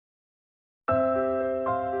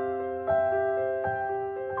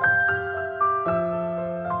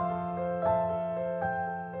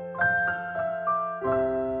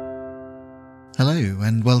Hello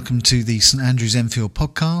and welcome to the St Andrews Enfield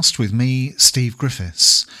podcast with me, Steve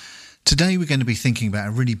Griffiths. Today we're going to be thinking about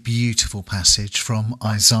a really beautiful passage from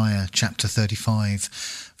Isaiah chapter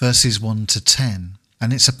 35, verses 1 to 10.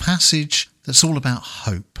 And it's a passage that's all about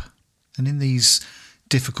hope. And in these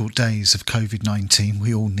difficult days of COVID-19,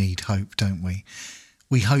 we all need hope, don't we?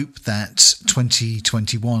 We hope that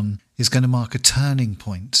 2021 is going to mark a turning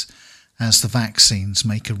point as the vaccines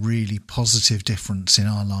make a really positive difference in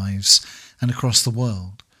our lives and across the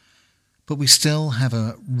world. But we still have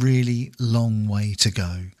a really long way to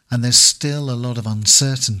go, and there's still a lot of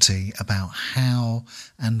uncertainty about how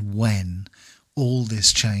and when all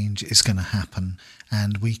this change is going to happen,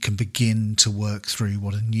 and we can begin to work through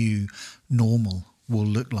what a new normal will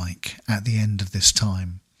look like at the end of this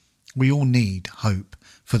time. We all need hope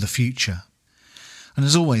for the future. And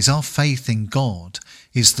as always, our faith in God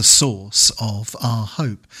is the source of our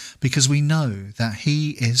hope, because we know that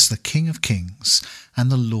He is the King of Kings and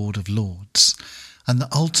the Lord of Lords, and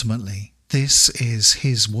that ultimately this is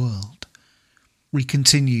His world. We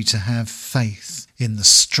continue to have faith in the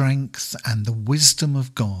strength and the wisdom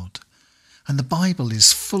of God, and the Bible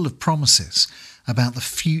is full of promises about the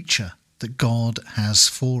future that God has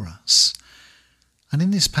for us. And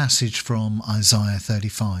in this passage from Isaiah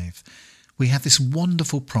 35, we have this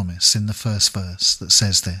wonderful promise in the first verse that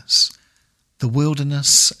says this: "The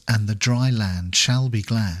wilderness and the dry land shall be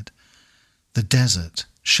glad, the desert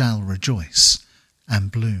shall rejoice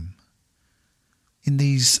and bloom." In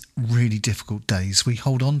these really difficult days, we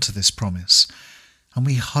hold on to this promise, and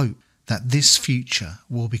we hope that this future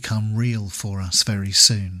will become real for us very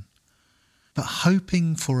soon. But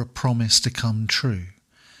hoping for a promise to come true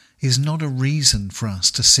is not a reason for us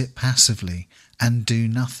to sit passively and do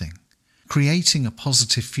nothing. Creating a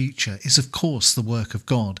positive future is of course the work of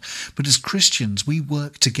God, but as Christians we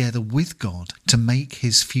work together with God to make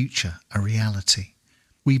His future a reality.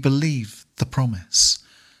 We believe the promise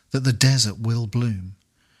that the desert will bloom,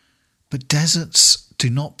 but deserts do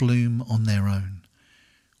not bloom on their own.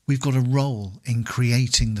 We've got a role in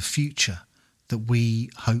creating the future that we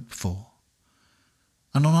hope for.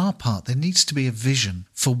 And on our part there needs to be a vision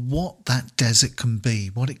for what that desert can be,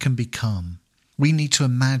 what it can become. We need to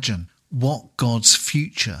imagine what God's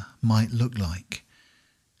future might look like,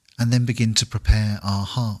 and then begin to prepare our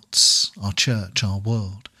hearts, our church, our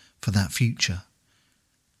world for that future.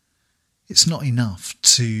 It's not enough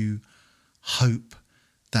to hope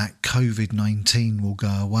that COVID-19 will go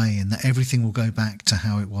away and that everything will go back to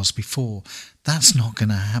how it was before. That's not going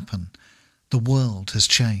to happen. The world has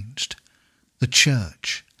changed. The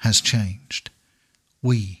church has changed.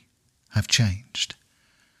 We have changed.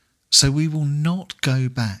 So we will not go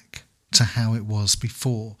back to how it was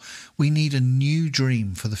before. We need a new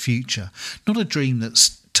dream for the future, not a dream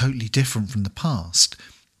that's totally different from the past,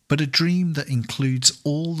 but a dream that includes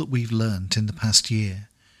all that we've learnt in the past year,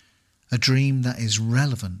 a dream that is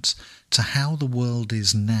relevant to how the world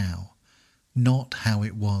is now, not how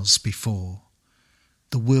it was before.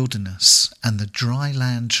 The wilderness and the dry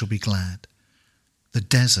land shall be glad, the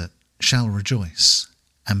desert shall rejoice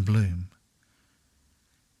and bloom.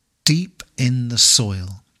 Deep in the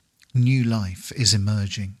soil, new life is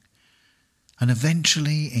emerging, and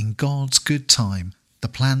eventually in God's good time the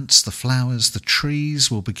plants, the flowers, the trees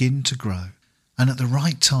will begin to grow, and at the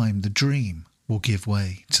right time the dream will give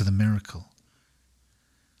way to the miracle.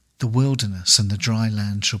 The wilderness and the dry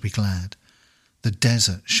land shall be glad, the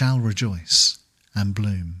desert shall rejoice and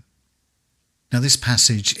bloom. Now this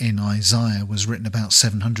passage in Isaiah was written about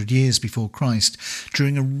 700 years before Christ,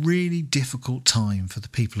 during a really difficult time for the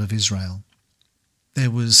people of Israel. There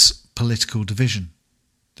was political division.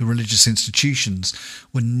 The religious institutions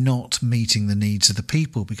were not meeting the needs of the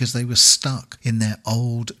people because they were stuck in their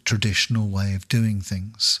old traditional way of doing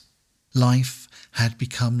things. Life had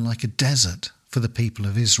become like a desert for the people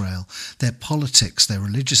of Israel. Their politics, their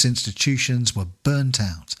religious institutions were burnt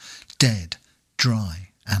out, dead,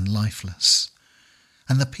 dry and lifeless.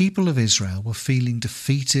 And the people of Israel were feeling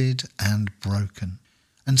defeated and broken.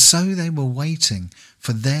 And so they were waiting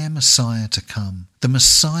for their Messiah to come, the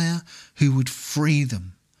Messiah who would free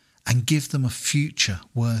them and give them a future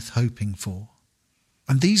worth hoping for.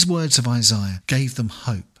 And these words of Isaiah gave them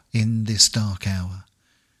hope in this dark hour.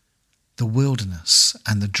 The wilderness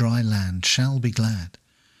and the dry land shall be glad,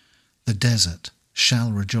 the desert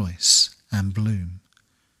shall rejoice and bloom.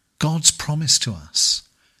 God's promise to us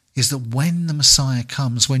is that when the Messiah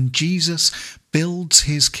comes, when Jesus builds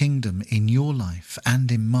His kingdom in your life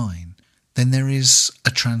and in mine, then there is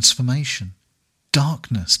a transformation.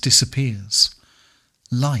 Darkness disappears.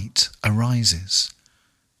 Light arises.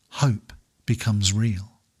 Hope becomes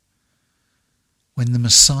real. When the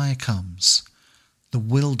Messiah comes, The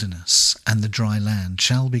wilderness and the dry land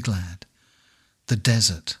shall be glad. The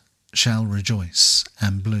desert shall rejoice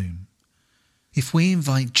and bloom. If we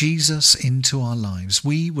invite Jesus into our lives,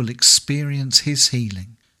 we will experience his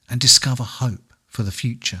healing and discover hope for the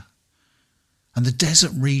future. And the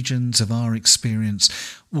desert regions of our experience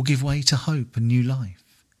will give way to hope and new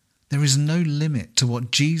life. There is no limit to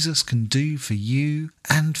what Jesus can do for you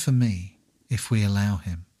and for me if we allow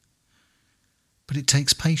him. But it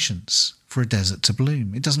takes patience for a desert to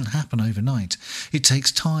bloom. It doesn't happen overnight. It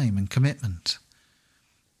takes time and commitment.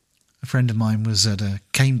 A friend of mine was at a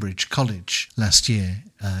Cambridge college last year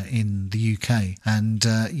in the UK, and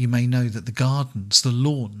you may know that the gardens, the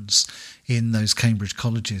lawns in those Cambridge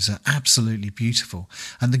colleges are absolutely beautiful.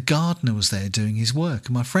 And the gardener was there doing his work,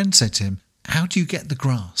 and my friend said to him, "How do you get the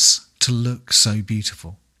grass to look so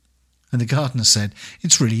beautiful?" And the gardener said,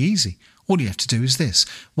 "It's really easy. All you have to do is this.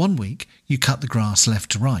 1 week you cut the grass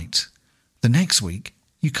left to right. The next week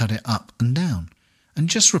you cut it up and down. And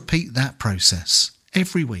just repeat that process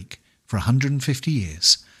every week for 150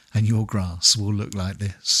 years, and your grass will look like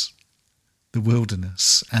this. The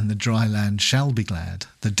wilderness and the dry land shall be glad.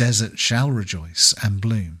 The desert shall rejoice and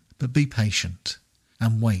bloom. But be patient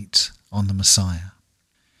and wait on the Messiah."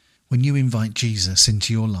 When you invite Jesus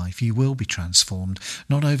into your life, you will be transformed,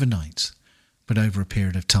 not overnight, but over a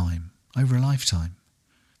period of time, over a lifetime.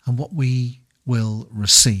 And what we will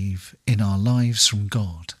receive in our lives from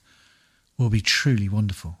God will be truly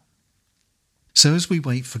wonderful. So as we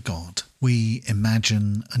wait for God, we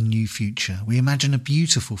imagine a new future. We imagine a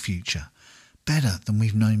beautiful future, better than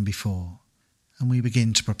we've known before. And we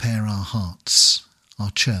begin to prepare our hearts,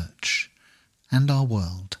 our church, and our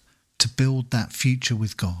world to build that future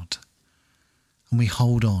with God. And we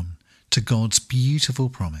hold on to God's beautiful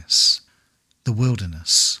promise. The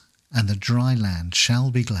wilderness and the dry land shall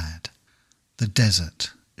be glad. The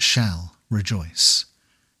desert shall rejoice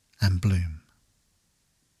and bloom.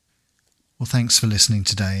 Well, thanks for listening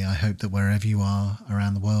today. I hope that wherever you are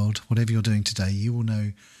around the world, whatever you're doing today, you will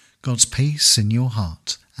know God's peace in your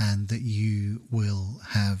heart and that you will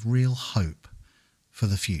have real hope for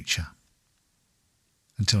the future.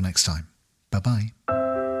 Until next time, bye-bye.